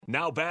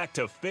Now back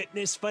to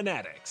Fitness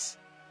Fanatics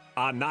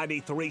on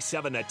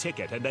 93.7 The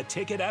Ticket and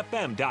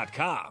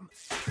theticketfm.com.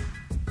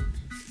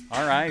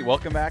 All right,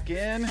 welcome back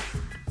in.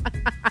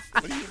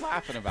 What are you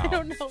laughing about? I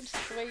don't know, just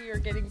the way you're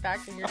getting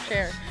back in your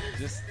chair.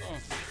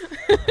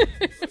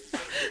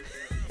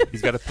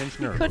 He's got a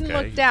pinched nerve. Couldn't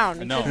okay? look down.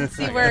 He couldn't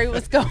see where he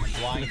was going.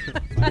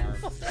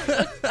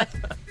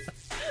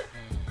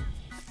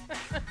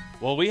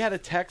 Well, we had a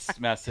text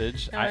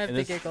message. I have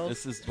the giggles.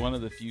 This is one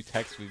of the few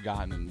texts we've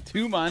gotten in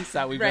 2 months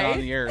that we've been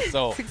on the air.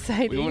 So it's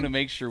exciting. We want to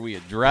make sure we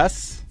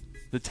address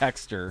the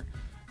texter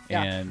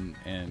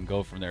and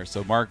go from there.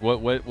 So, Mark,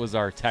 what was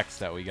our text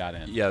that we got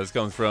in? Yeah, this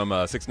comes from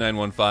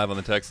 6915 on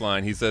the text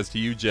line. He says to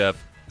you,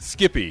 Jeff,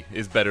 Skippy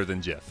is better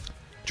than Jif.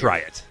 Try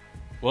it.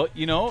 Well,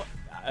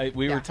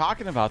 we were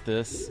talking about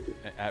this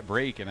at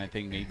break, and I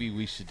think maybe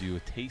we should do a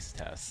taste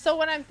test. So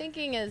what I'm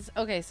thinking is,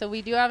 okay, so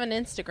we do have an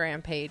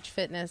Instagram page,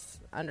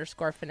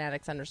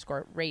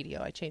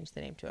 fitness_fanatics_radio. I changed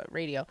the name to it,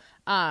 radio.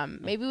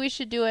 Maybe we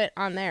should do it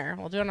on there.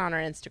 We'll do it on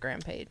our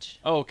Instagram page.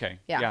 Oh, okay.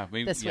 Yeah,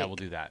 maybe, this week. we'll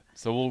do that.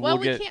 So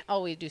we get... can't.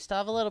 Oh, we do still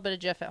have a little bit of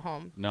Jif at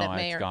home. No,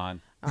 it's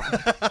gone.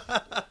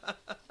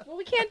 Well,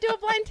 we can't do a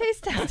blind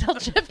taste test until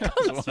Jif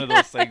comes It's one of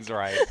those things,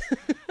 right?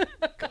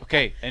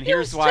 Okay, and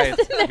here's why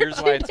it's gone.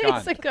 Here's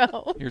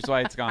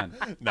why it's gone.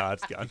 No,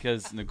 it's gone.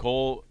 Because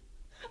Nicole,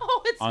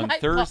 on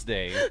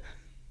Thursday,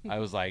 I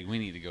was like, we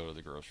need to go to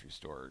the grocery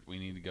store. We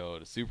need to go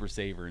to Super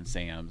Saver and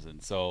Sam's.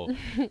 And so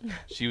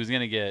she was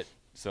going to get,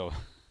 Sam's,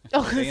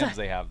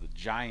 they have the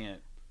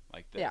giant,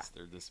 like this. Yeah.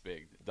 They're this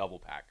big, double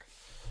pack.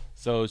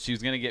 So she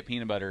was going to get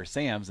peanut butter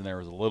Sam's, and there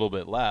was a little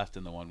bit left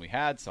in the one we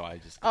had, so I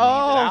just cleaned it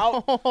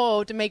out.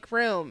 Oh, to make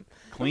room.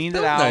 Cleaned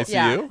it out. Nice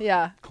of you.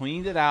 Yeah.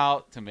 Cleaned it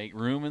out to make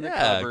room in the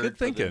cupboard good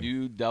thinking. for the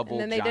new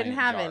double And then they didn't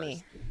have jars.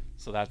 any.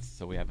 So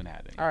we haven't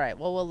had any. All right,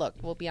 well, we'll look.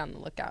 We'll be on the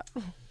lookout.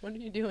 What are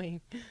you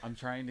doing? I'm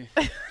trying to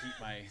keep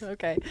my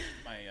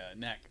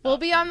neck We'll up.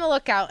 be on the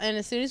lookout, and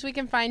as soon as we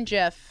can find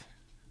Jif,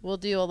 we'll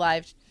do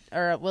a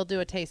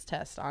tast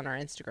test on our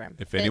Instagram.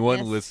 If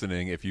anyone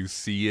listening, if you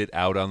see it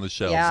out on the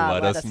shelves,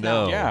 let us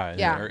know.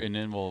 Yeah. And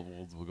then we'll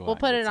go. We'll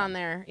put it on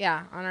there.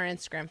 Yeah, on our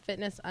Instagram,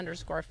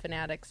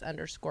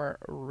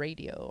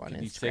 fitness_fanatics_radio on Instagram.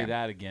 Can you say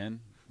that again?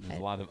 There's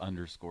a lot of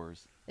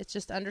underscores. It's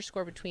just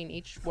underscore between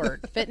each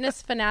word.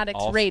 Fitness Fanatics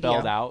All Radio.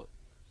 spelled out.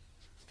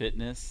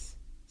 Fitness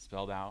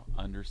spelled out.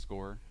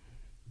 Underscore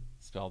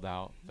spelled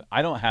out.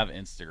 I don't have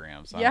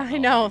Instagram, so I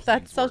know.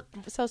 That's so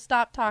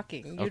stop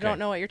talking. You Okay. don't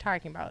know what you're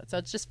talking about. So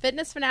it's just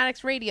Fitness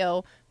Fanatics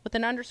Radio with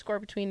an underscore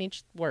between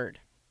each word.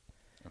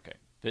 Okay.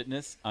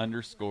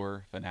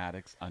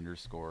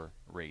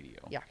 Fitness_fanatics_radio.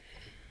 Yeah.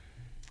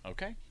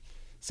 Okay.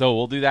 So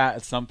we'll do that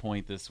at some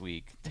point this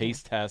week.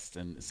 Taste test,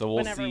 and so we'll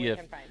Whenever see we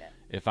can find it.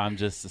 if I'm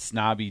just a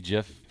snobby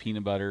Jif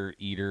peanut butter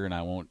eater and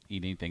I won't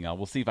eat anything else.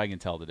 We'll see if I can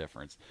tell the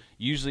difference.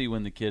 Usually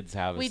when the kids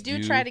have We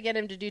do try to get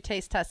him to do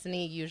taste tests, and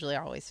he usually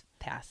always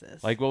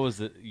passes. Like, what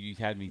was it? You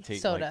had me take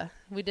soda.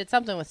 We did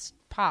something with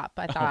pop,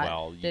 I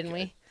thought, didn't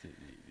we?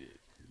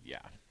 Yeah.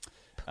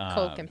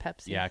 Coke and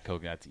Pepsi. Yeah,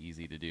 Coke. That's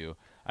easy to do.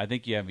 I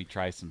think you had me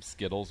try some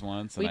Skittles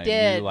once, and we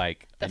did. I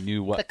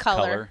knew what the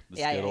color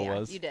the Skittle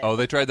was. You did. Oh,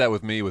 they tried that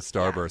with me with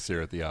Starburst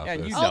here at the office.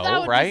 Yeah, you that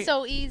know, would right? be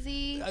so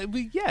easy.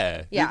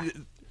 Yeah.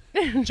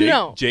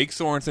 Jake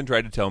Sorensen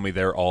tried to tell me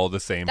they're all the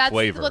same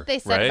flavor. That's what they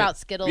said about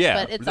Skittles,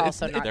 but it's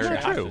also not true.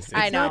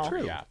 I know. Not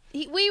true. Yeah.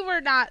 We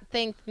were not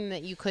thinking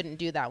that you couldn't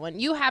do that one.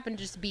 You happened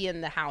to just be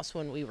in the house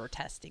when we were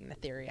testing the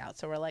theory out.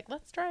 So we're like,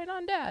 let's try it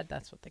on Dad.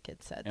 That's what the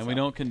kids said. And we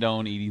don't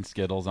condone eating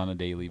Skittles on a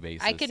daily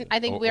basis. I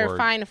think we're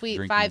fine if we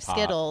eat 5 pop.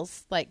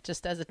 Skittles, like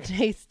just as a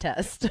taste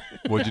test.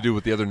 What'd you do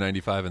with the other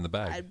 95 in the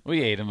bag?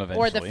 We ate them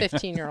eventually. Or the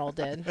 15-year-old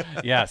did.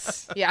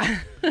 Yes. Yeah.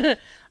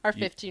 Our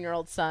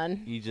 15-year-old son.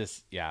 He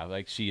just,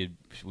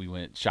 we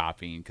went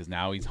shopping because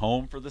now he's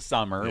home for the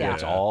summer,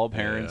 which all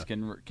parents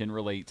can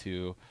relate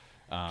to.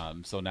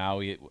 So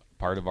now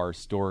part of our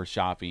store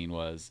shopping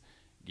was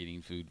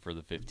getting food for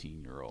the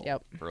 15-year-old.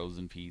 Yep.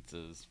 Frozen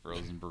pizzas,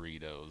 frozen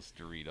burritos,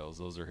 Doritos.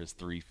 Those are his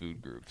 3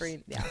 food groups.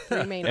 3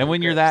 main And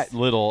when you're groups. that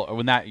little, or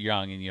when that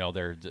young, and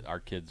our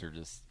kids are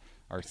just,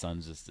 our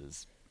son's just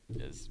as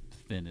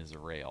thin as a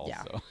rail.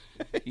 Yeah. So,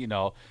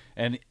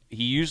 and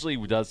he usually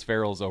does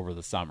Farrell's over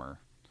the summer.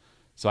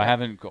 So I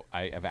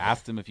have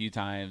asked him a few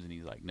times, and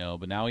he's like, no.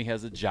 But now he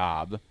has a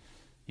job.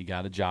 He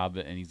got a job,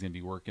 and he's going to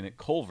be working at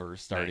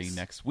Culver's starting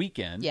next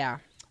weekend. Yeah.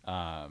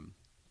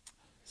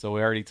 So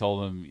we already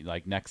told him,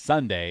 like, next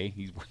Sunday,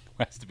 he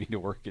has to be to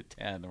work at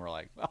 10. And we're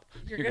like, well,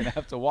 you're going to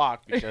have to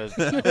walk because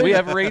we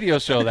have a radio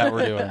show that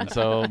we're doing.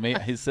 So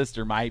his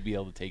sister might be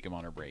able to take him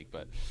on her break.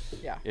 But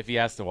if he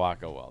has to walk,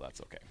 oh, well,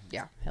 that's okay.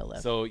 Yeah, he'll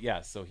live. So,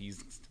 so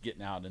he's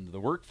getting out into the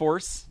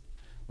workforce,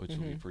 which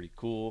will be pretty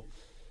cool.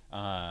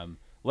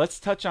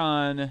 Let's touch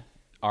on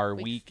our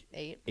week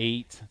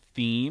 8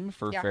 theme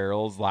for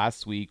Farrell's.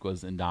 Last week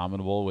was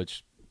Indomitable,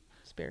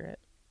 Spirit,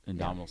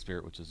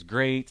 which is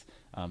great.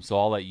 So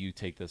I'll let you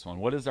take this one.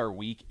 What is our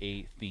week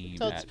 8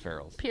 theme at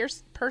Farrell's?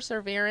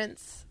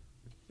 Perseverance.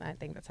 I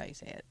think that's how you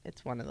say it.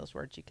 It's one of those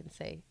words you can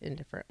say in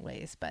different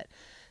ways. But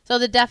so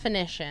the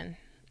definition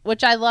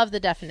which I love the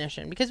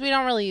definition because we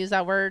don't really use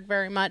that word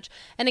very much.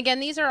 And again,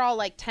 these are all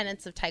like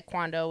tenets of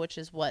Taekwondo, which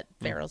is what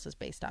Farrell's is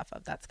based off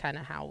of. That's kind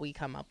of how we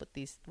come up with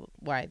these,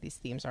 why these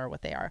themes are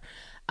what they are.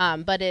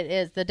 But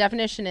the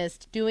definition is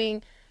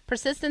doing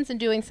persistence in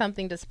doing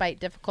something despite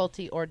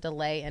difficulty or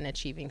delay in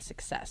achieving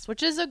success,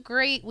 which is a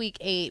great week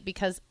 8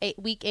 because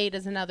week 8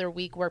 is another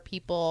week where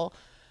people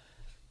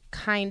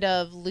kind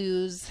of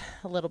lose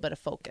a little bit of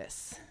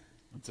focus.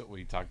 That's what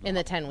we talked about in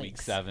the 10 week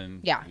weeks.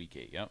 7, Yeah. week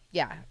 8. Yep.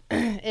 Yeah,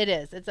 it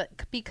is. It's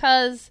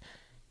because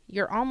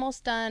you're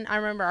almost done. I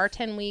remember my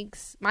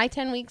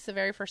 10 weeks, the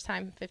very first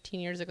time 15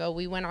 years ago,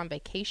 we went on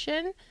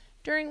vacation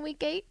during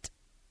week 8.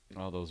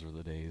 Oh, those were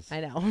the days.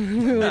 I know.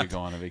 We went to go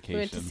on a vacation.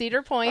 We went to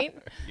Cedar Point.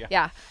 Yeah.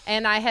 Yeah.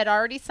 And I had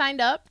already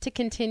signed up to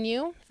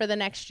continue for the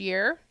next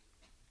year.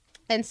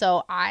 And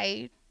so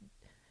I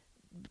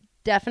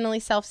definitely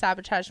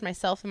self-sabotaged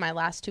myself in my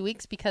last 2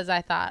 weeks because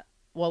I thought,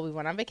 well, we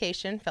went on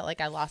vacation, felt like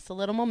I lost a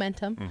little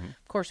momentum. Mm-hmm.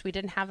 Of course, we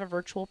didn't have a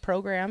virtual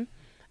program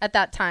at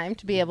that time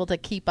to be able to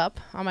keep up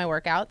on my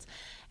workouts.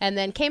 And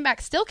then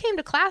still came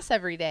to class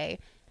every day,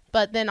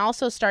 but then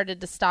also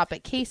started to stop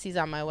at Casey's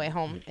on my way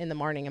home in the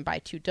morning and buy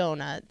 2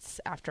 donuts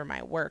after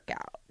my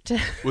workout.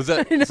 Was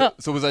that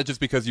so? Was that just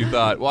because you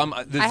thought, well,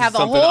 this I have is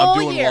something a whole I'm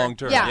doing year. long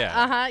term?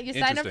 Yeah. You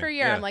sign up for a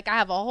year. Yeah. I'm like, I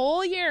have a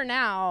whole year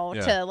now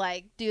Yeah. to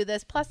like do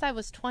this. Plus, I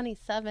was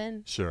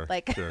 27. Sure.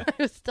 Like sure. I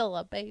was still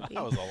a baby.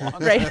 That was a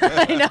long Right.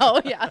 I know.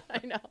 Yeah,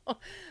 I know.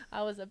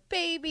 I was a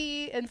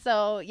baby. And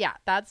so, yeah,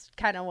 that's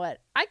kind of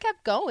what I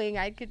kept going.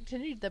 I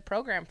continued the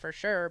program for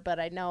sure. But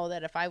I know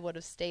that if I would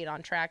have stayed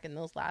on track in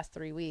those last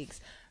 3 weeks,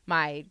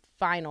 my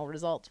final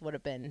results would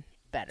have been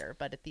better.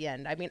 But at the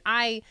end, I mean,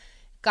 I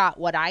got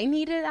what I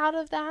needed out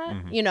of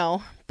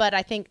that, but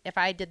I think if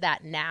I did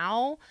that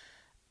now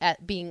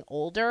at being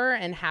older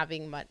and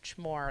having much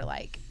more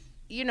like,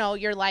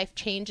 your life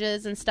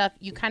changes and stuff,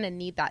 you kind of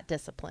need that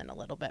discipline a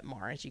little bit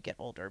more as you get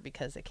older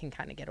because it can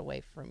kind of get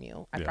away from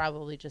you. I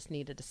probably just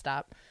needed to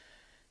stop,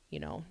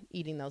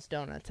 eating those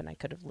donuts and I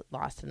could have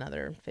lost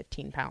another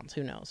 15 pounds.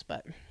 Who knows?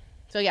 But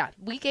so yeah,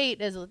 week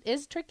 8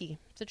 is tricky.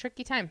 It's a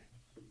tricky time,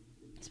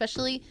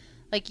 especially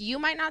like you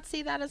might not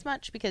see that as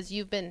much because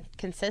you've been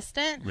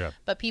consistent,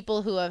 but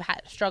people who have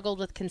struggled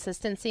with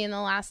consistency in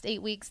the last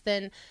 8 weeks,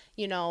 then,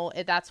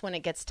 that's when it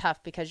gets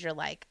tough because you're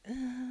like,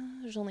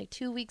 there's only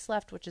 2 weeks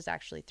left, which is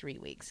actually 3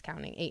 weeks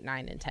counting 8,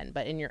 9, and 10.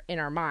 But in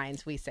our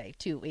minds, we say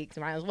 2 weeks.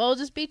 Might as well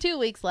just be 2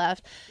 weeks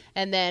left.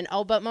 And then,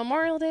 but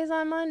Memorial Day's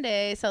on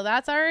Monday. So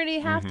that's already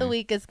half the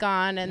week is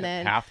gone. And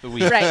then half the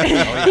week. Right.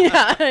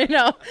 Yeah, I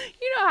know.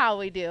 You know how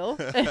we do.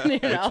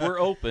 Which we're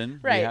open.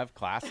 Right. We have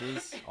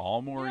classes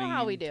all morning.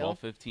 How we do.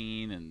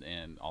 12:15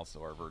 and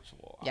also our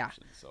virtual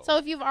options. So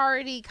if you've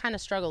already kind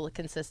of struggled with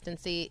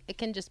consistency, it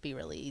can just be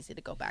really easy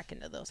to go back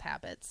into those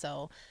habits.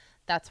 So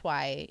that's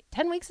why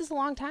 10 weeks is a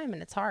long time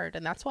and it's hard.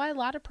 And that's why a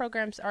lot of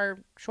programs are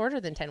shorter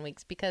than 10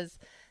 weeks because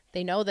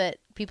they know that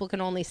people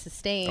can only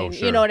sustain,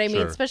 you know what I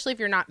mean? Especially if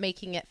you're not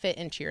making it fit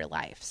into your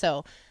life.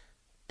 So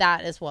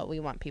that is what we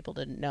want people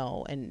to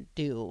know and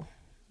do,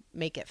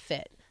 make it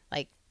fit.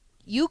 Like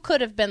you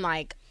could have been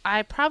like,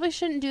 I probably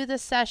shouldn't do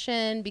this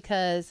session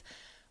because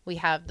we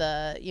have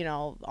the,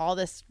 all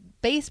this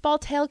baseball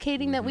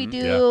tailgating that we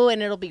do,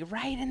 and it'll be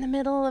right in the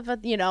middle of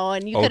and you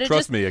could have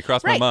trust me, it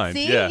crossed my mind.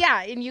 See?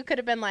 Yeah. And you could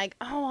have been like,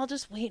 oh, I'll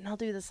just wait and I'll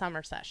do the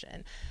summer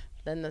session.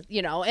 Then But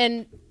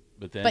then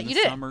but the you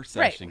did. summer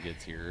session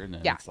gets here, and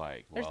then it's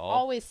like, well, there's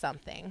always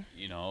something.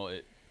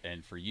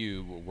 And for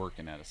you,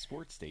 working at a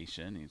sports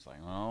station, he's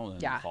like, well,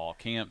 then fall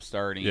camp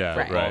starting,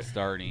 football football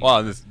starting.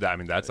 Well,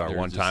 that's our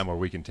one just time where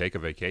we can take a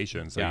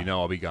vacation, so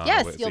I'll be gone.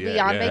 Yes, you'll be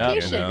on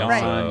vacation,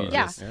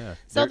 right?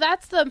 So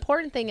that's the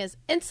important thing is,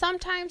 and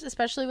sometimes,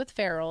 especially with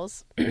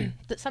Farrell's,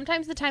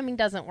 sometimes the timing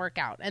doesn't work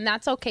out, and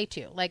that's okay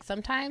too. Like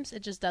sometimes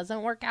it just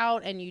doesn't work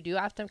out, and you do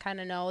have to kind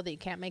of know that you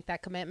can't make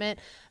that commitment.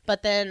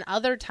 But then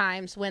other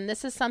times when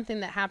this is something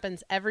that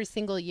happens every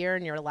single year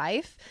in your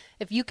life,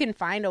 if you can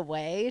find a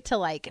way to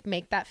like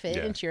make that fit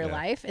into your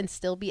life and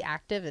still be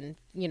active and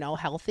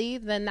healthy,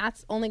 then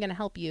that's only going to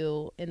help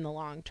you in the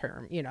long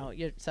term.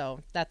 So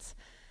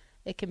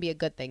it can be a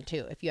good thing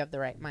too if you have the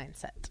right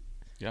mindset.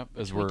 Yep,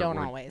 as we don't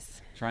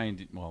always trying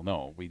to. Well,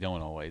 no, we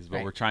don't always,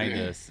 but we're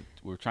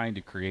trying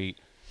to create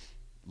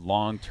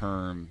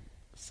long-term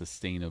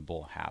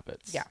sustainable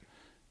habits. Yeah,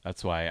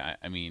 that's why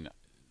I mean,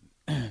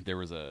 there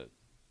was a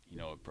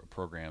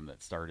program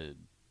that started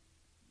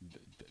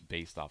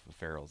based off of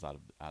Farrell's out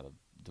of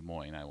Des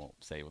Moines. I won't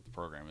say what the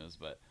program is,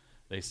 but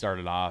they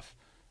started off,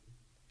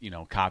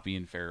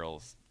 copying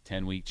Farrell's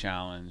 10-week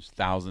challenge,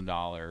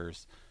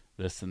 $1,000,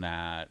 this and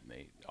that.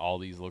 All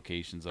these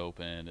locations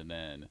opened, and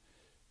then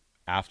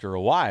after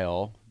a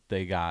while,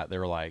 they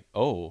were like,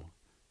 oh,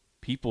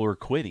 people are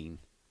quitting.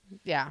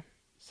 Yeah.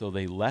 So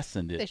they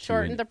lessened it. They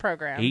shortened the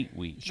program.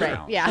 8-week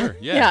challenge. Yeah. Sure.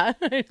 Yeah.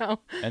 I know.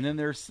 And then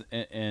there's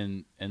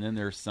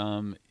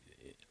some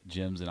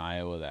gyms in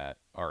Iowa that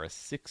are a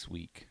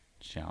 6-week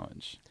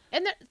challenge.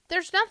 And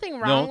there's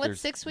nothing wrong with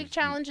 6-week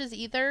challenges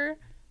either.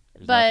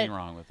 There's but nothing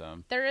wrong with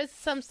them. There is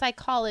some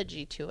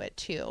psychology to it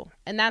too.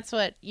 And that's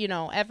what,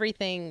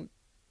 everything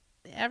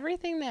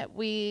everything that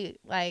we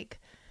like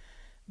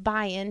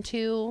buy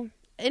into,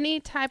 any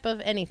type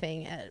of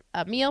anything,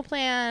 a meal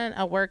plan,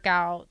 a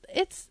workout,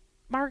 it's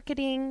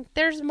marketing.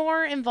 There's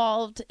more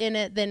involved in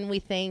it than we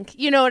think.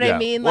 You know what I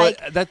mean? Well,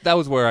 like that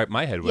was where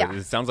my head was. Yeah.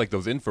 It sounds like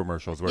those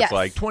infomercials where Yes. it's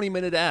like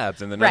 20-minute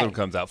abs, and then Right. another one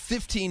comes out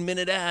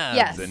 15-minute abs,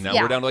 Yes. and now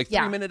Yeah. we're down to like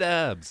Yeah. 3-minute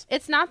abs.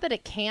 it's not that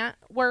it can't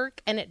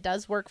work, and it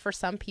does work for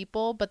some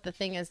people, but the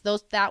thing is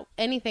that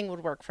anything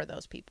would work for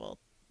those people.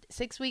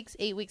 6 weeks,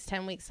 8 weeks,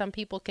 10 weeks, some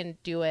people can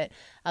do it.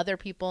 Other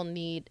people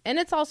need, and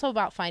it's also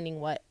about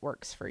finding what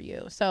works for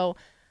you. So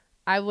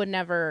I would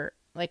never,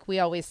 like we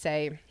always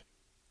say,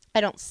 I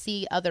don't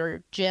see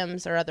other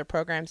gyms or other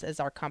programs as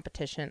our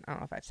competition. I don't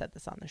know if I've said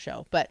this on the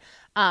show, but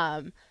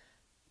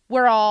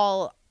we're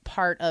all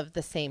part of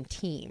the same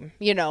team.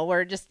 You know,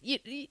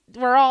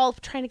 we're all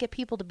trying to get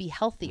people to be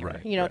healthier.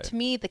 Right, you know, right. to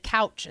me, the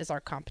couch is our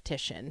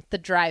competition. The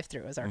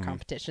drive-through is our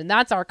competition.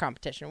 That's our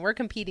competition. We're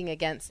competing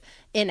against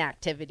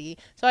inactivity.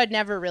 So I'd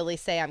never really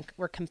say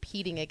we're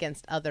competing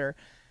against other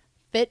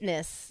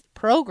fitness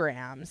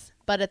programs,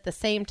 but at the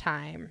same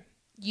time,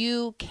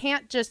 you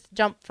can't just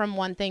jump from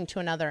one thing to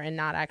another and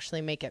not actually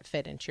make it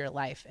fit into your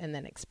life and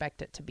then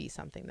expect it to be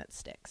something that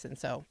sticks. And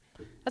so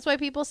that's why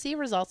people see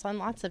results on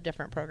lots of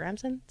different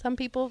programs, and some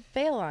people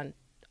fail on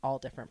all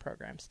different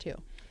programs too.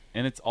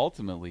 And it's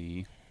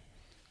ultimately,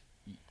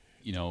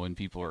 you know, when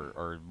people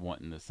are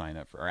wanting to sign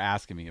up for, or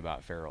asking me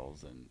about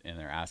Farrell's, and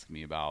they're asking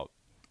me about,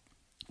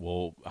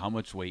 well, how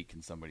much weight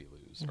can somebody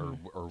lose,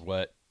 or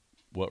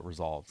what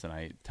results? And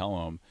I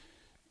tell them,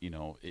 you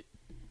know,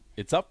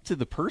 it's up to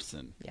the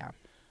person. Yeah.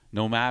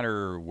 No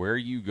matter where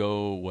you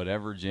go,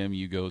 whatever gym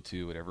you go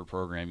to, whatever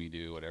program you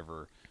do,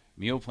 whatever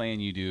meal plan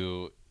you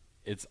do,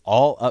 it's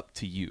all up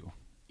to you.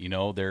 You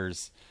know,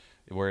 there's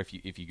where if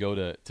you go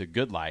to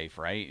Good Life,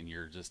 right, and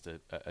you're just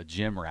a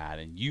gym rat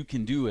and you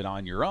can do it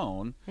on your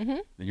own,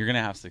 then you're going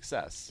to have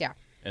success. Yeah.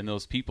 And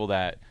those people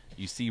that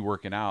you see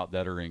working out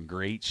that are in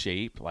great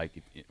shape,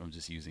 like I'm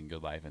just using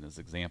Good Life as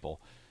an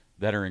example,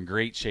 that are in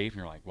great shape, and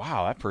you're like,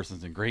 wow, that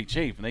person's in great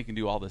shape and they can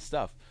do all this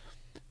stuff.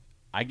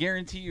 I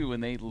guarantee you, when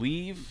they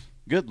leave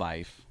Good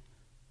Life,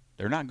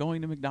 they're not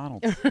going to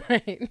McDonald's.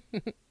 Right.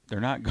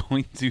 They're not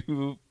going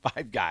to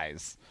Five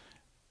Guys.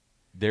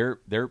 They're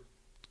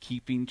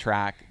keeping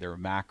track, their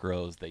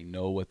macros. They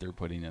know what they're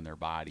putting in their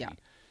body. Yeah.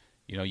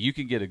 You know, you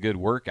can get a good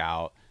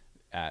workout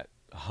at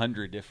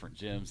 100 different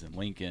gyms in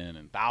Lincoln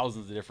and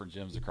thousands of different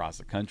gyms across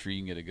the country.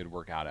 You can get a good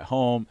workout at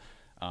home,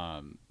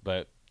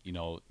 but you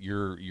know,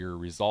 your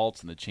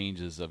results and the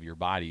changes of your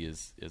body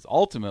is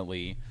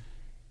ultimately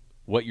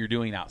what you're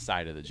doing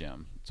outside of the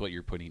gym. It's what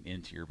you're putting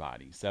into your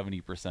body.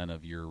 70%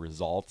 of your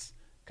results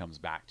comes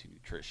back to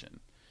nutrition.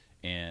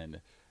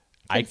 And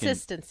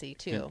Consistency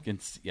too.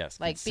 Yes.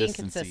 Like being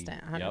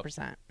consistent,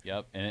 100%.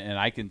 Yep. And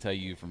I can tell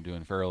you from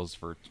doing Farrell's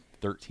for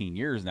 13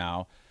 years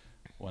now,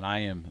 when I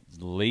am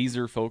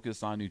laser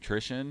focused on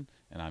nutrition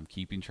and I'm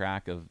keeping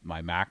track of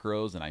my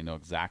macros and I know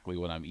exactly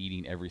what I'm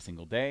eating every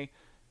single day,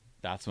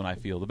 that's when I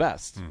feel the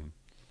best.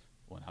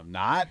 When I'm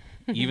not,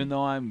 even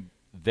though I'm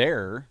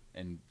there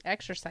and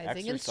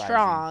Exercising and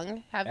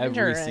strong, have every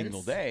endurance.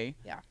 single day,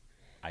 Yeah.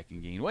 I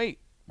can gain weight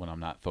when I'm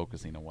not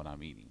focusing on what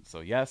I'm eating.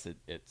 So yes,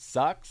 it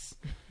sucks,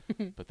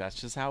 but that's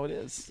just how it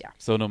is. Yeah.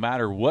 So no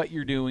matter what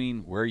you're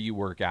doing, where you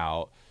work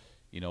out,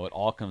 you know, it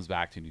all comes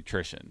back to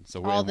nutrition.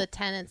 So all the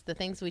tenets, the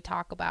things we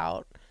talk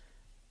about,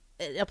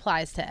 it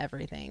applies to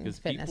everything because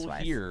fitness people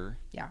wise. here,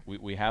 Yeah.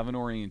 we have an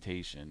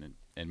orientation,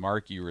 and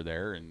Mark, you were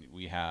there, and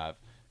we have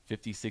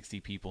 50, 60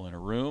 people in a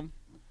room.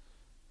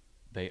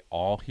 They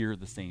all hear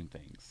the same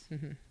things.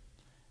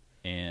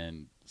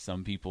 And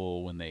some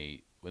people, when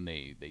they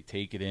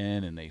take it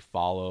in and they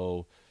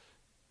follow,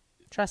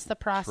 Trust the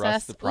process.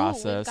 Trust the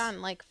process. Ooh, we've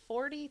gone like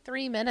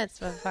 43 minutes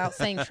without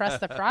saying trust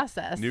the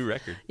process. New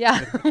record.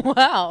 Yeah.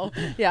 Wow.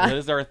 Yeah. that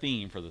is our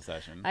theme for the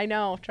session. I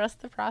know.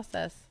 Trust the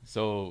process.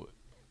 So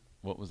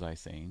what was I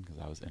saying?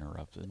 Because I was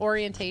interrupted.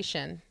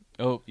 Orientation.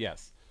 Oh,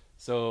 yes.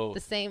 So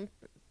The same.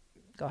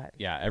 Go ahead.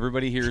 yeah,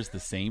 everybody hears the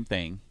same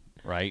thing,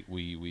 right?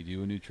 We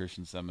do a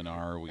nutrition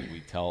seminar.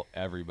 We tell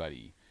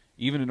everybody,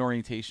 even in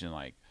orientation,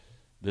 like,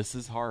 this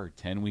is hard.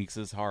 10 weeks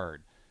is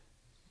hard.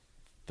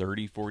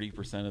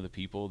 30-40% of the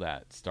people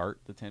that start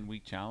the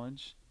 10-week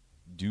challenge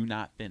do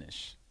not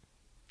finish.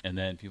 And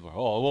then people are,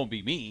 oh, it won't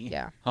be me.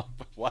 Yeah.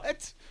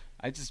 What?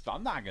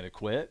 I'm not going to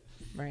quit.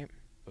 Right.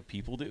 But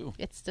people do.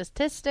 It's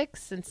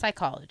statistics and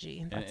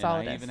psychology. That's And all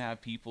I it is. even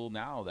have people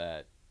now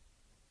that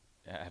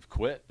have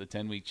quit the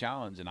 10-week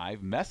challenge, and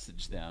I've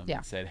messaged them Yeah.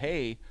 and said,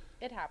 hey,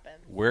 It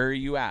happens. where are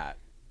you at?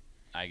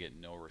 I get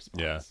no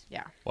response.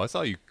 Yeah. Yeah. Well, I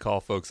saw you call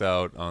folks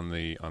out on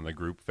the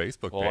group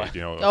Facebook Well, page.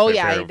 You know, Oh,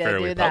 yeah, I did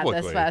fairly do that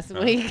publicly. this last Huh?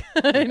 week.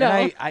 I And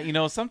know. I, you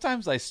know,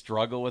 sometimes I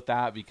struggle with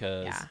that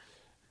because Yeah.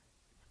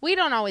 We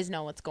don't always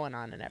know what's going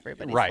on in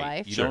everybody's right,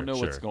 life. you Sure, don't know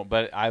what's sure. going.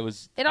 But I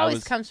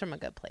It comes from a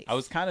good place. I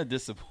was kind of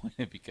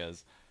disappointed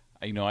because,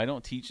 you know, I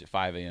don't teach at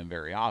 5 a.m.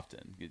 very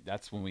often.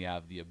 That's when we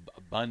have the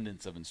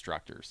abundance of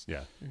instructors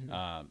Yeah.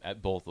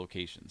 at both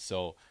locations.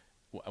 So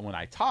when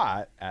I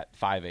taught at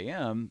 5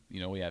 a.m.,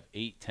 we have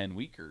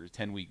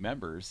 10-week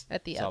members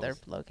at the other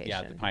location.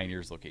 Yeah, the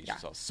Pioneers location. Yeah.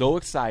 So I was so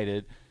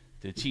excited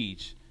to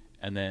teach,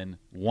 and then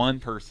one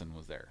person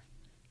was there.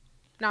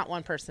 Not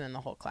one person in the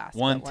whole class.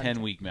 One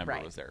 10-week member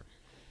right. was there.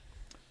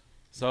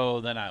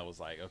 So then I was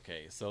like,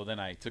 okay. So then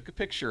I took a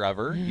picture of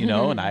her,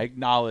 and I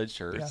acknowledged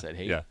her. Yeah. Said,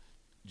 hey, Yeah.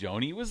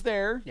 Joni was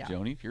there. Yeah.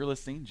 Joni, if you're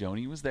listening,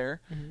 Joni was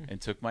there and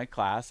took my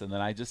class. And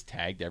then I just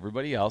tagged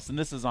everybody else. And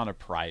this is on a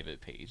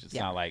private page. It's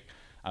not like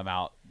I'm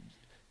out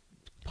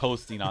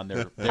posting on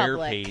their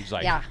page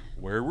like,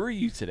 where were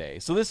you today?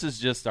 So this is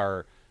just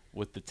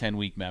with the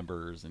 10-week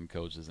members and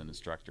coaches and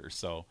instructors.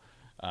 So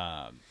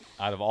out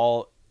of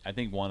all, I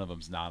think one of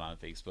them's not on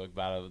Facebook,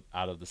 but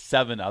out of the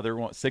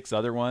 6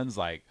 other ones,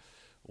 like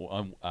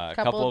a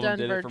couple of them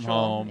did it from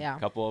home. Yeah. A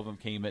couple of them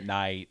came at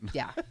night.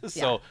 Yeah.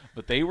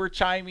 But they were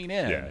chiming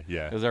in.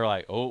 Yeah. Because they're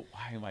like, oh,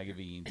 why am I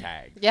being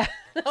tagged? Yeah.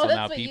 So That's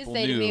now what you people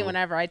say to me knew.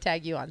 whenever I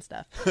tag you on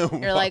stuff.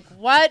 You're like,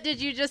 what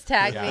did you just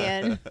tag me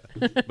in?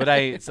 But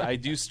I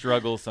do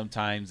struggle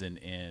sometimes, and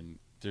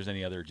if there's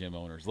any other gym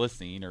owners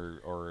listening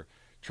or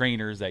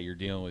trainers that you're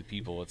dealing with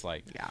people, it's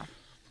like,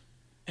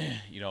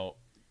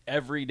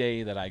 every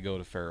day that I go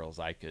to Farrell's,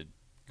 I could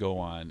go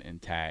on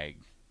and tag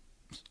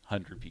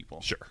 100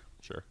 people. Sure.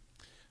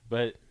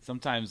 But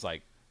sometimes,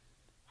 like,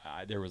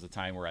 there was a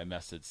time where I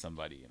messaged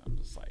somebody, and I'm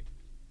just like,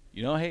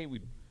 hey,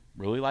 we'd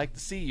really like to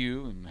see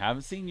you, and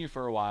haven't seen you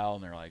for a while.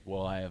 And they're like,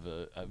 well, I have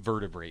a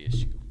vertebrae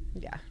issue.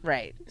 Yeah,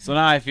 right. So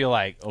now I feel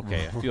like,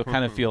 okay,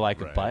 I feel like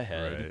a Right,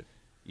 butthead. right.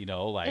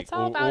 Like it's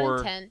all about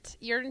intent.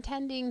 You're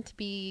intending to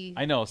be.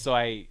 I know. So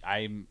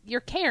I'm. You're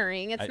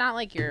caring. It's not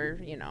like you're,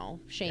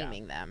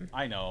 shaming them.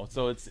 I know.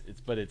 So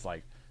it's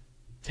like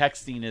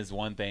texting is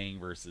one thing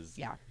versus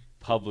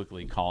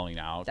publicly calling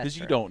out, because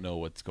you don't know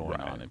what's going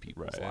on in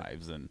people's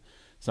lives, and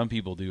some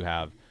people do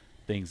have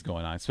things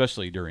going on,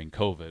 especially during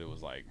COVID. It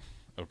was like,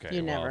 okay,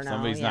 you never know.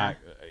 Somebody's not.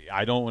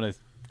 I don't want to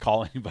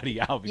call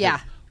anybody out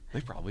because they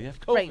probably have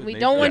COVID. Right. We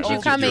don't want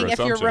you coming if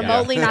you're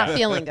remotely not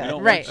feeling good. We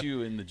don't right. want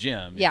you in the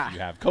gym if you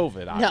have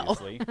COVID,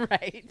 obviously. No.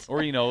 Right.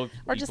 Or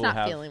or just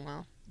not feeling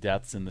well.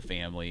 Deaths in the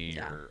family,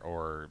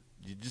 or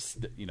just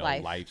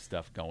life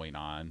stuff going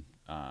on.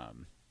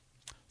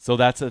 So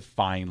that's a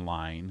fine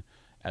line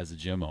as a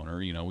gym owner.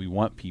 We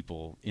want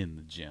people in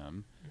the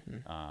gym.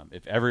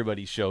 If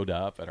everybody showed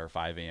up at our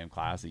 5 a.m.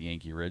 class at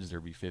Yankee Ridge,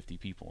 there'd be 50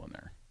 people in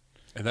there.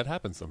 And that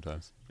happens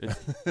sometimes. It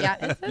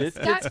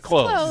gets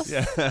close.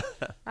 Yeah.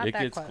 It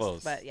gets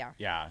close. But yeah.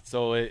 Yeah.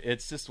 So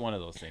it's just one of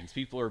those things.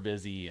 People are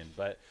busy,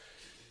 but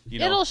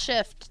it'll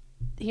shift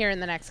here in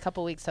the next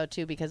couple weeks though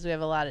too, because we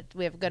have a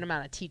good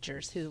amount of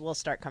teachers who will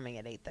start coming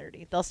at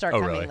 8:30. They'll start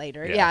coming really?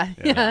 later.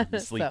 Yeah.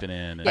 Sleeping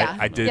in. And,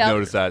 I did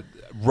notice that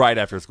right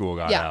after school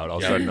got out. All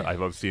of a sudden, I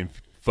was seeing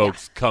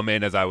folks come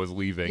in as I was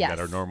leaving that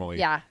are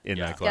normally in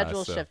that class.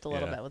 Schedules shift a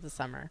little bit with the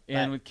summer.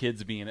 And with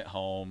kids being at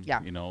home,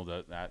 that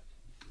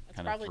it's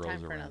probably time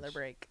for another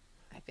break,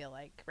 I feel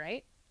like,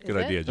 right? Good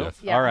idea,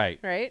 Jeff. All right.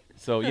 Right?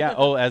 So,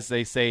 as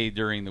they say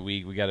during the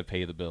week, we got to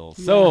pay the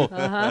bills.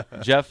 So,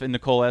 Jeff and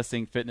Nicole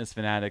Essing, Fitness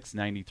Fanatics,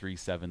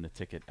 93.7 The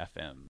Ticket FM.